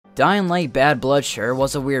Dying Light Bad Blood sure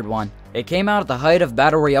was a weird one. It came out at the height of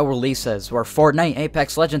Battle Royale releases, where Fortnite,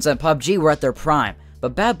 Apex Legends, and PUBG were at their prime,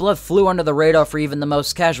 but Bad Blood flew under the radar for even the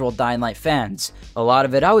most casual Dying Light fans. A lot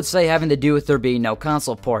of it, I would say, having to do with there being no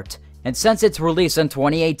console port. And since its release in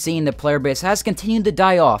 2018, the player base has continued to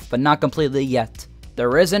die off, but not completely yet.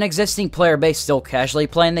 There is an existing player base still casually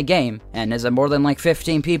playing the game, and is it more than like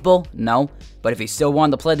 15 people? No. But if you still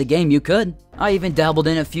wanted to play the game, you could. I even dabbled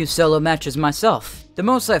in a few solo matches myself. The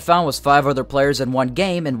most I found was 5 other players in one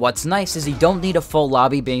game, and what's nice is you don't need a full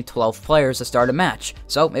lobby being 12 players to start a match,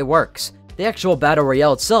 so it works. The actual Battle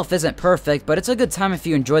Royale itself isn't perfect, but it's a good time if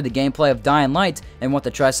you enjoy the gameplay of Dying Light and want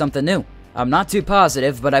to try something new. I'm not too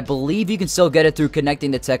positive, but I believe you can still get it through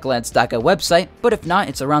connecting to Techland's.co website, but if not,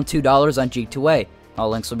 it's around $2 on G2A. All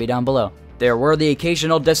links will be down below. There were the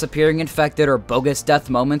occasional disappearing infected or bogus death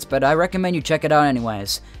moments, but I recommend you check it out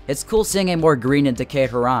anyways. It's cool seeing a more green and decayed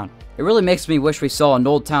Haran. It really makes me wish we saw an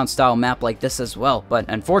Old Town style map like this as well, but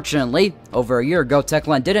unfortunately, over a year ago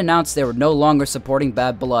Techland did announce they were no longer supporting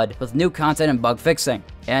Bad Blood with new content and bug fixing.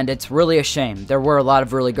 And it's really a shame. There were a lot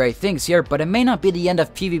of really great things here, but it may not be the end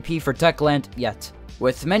of PvP for Techland yet.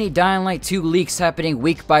 With many Dying Light 2 leaks happening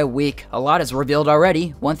week by week, a lot is revealed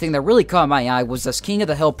already. One thing that really caught my eye was this King of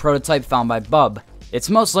the Hill prototype found by Bub. It's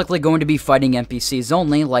most likely going to be fighting NPCs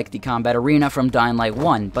only, like the combat arena from Dying Light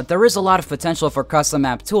 1, but there is a lot of potential for custom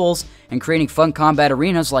map tools and creating fun combat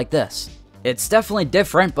arenas like this. It's definitely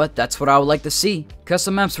different, but that's what I would like to see.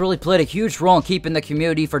 Custom maps really played a huge role in keeping the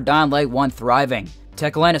community for Dying Light 1 thriving.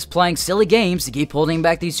 Techland is playing silly games to keep holding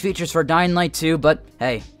back these features for Dying Light 2, but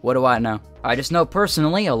hey, what do I know? I just know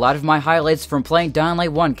personally, a lot of my highlights from playing Dying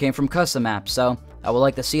Light 1 came from custom maps, so I would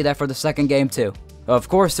like to see that for the second game too. Of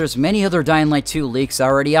course, there's many other Dying Light 2 leaks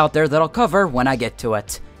already out there that I'll cover when I get to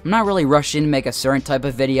it. I'm not really rushing to make a certain type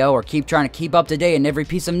of video or keep trying to keep up to date in every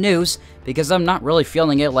piece of news, because I'm not really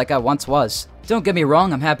feeling it like I once was. Don't get me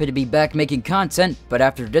wrong, I'm happy to be back making content, but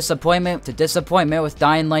after disappointment to disappointment with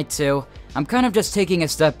Dying Light 2, I'm kind of just taking a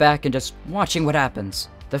step back and just watching what happens.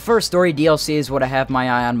 The first story DLC is what I have my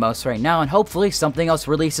eye on most right now, and hopefully something else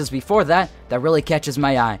releases before that really catches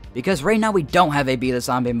my eye. Because right now we don't have a Be the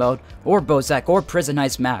Zombie mode, or Bozak, or Prison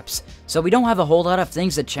Heist maps, so we don't have a whole lot of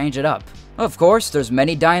things that change it up. Of course, there's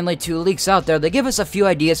many Dying Light 2 leaks out there that give us a few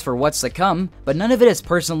ideas for what's to come, but none of it has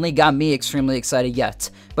personally got me extremely excited yet.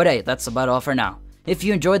 But hey, that's about all for now. If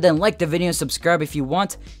you enjoyed, then like the video and subscribe if you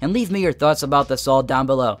want, and leave me your thoughts about this all down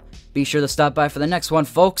below. Be sure to stop by for the next one,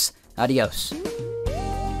 folks. Adios.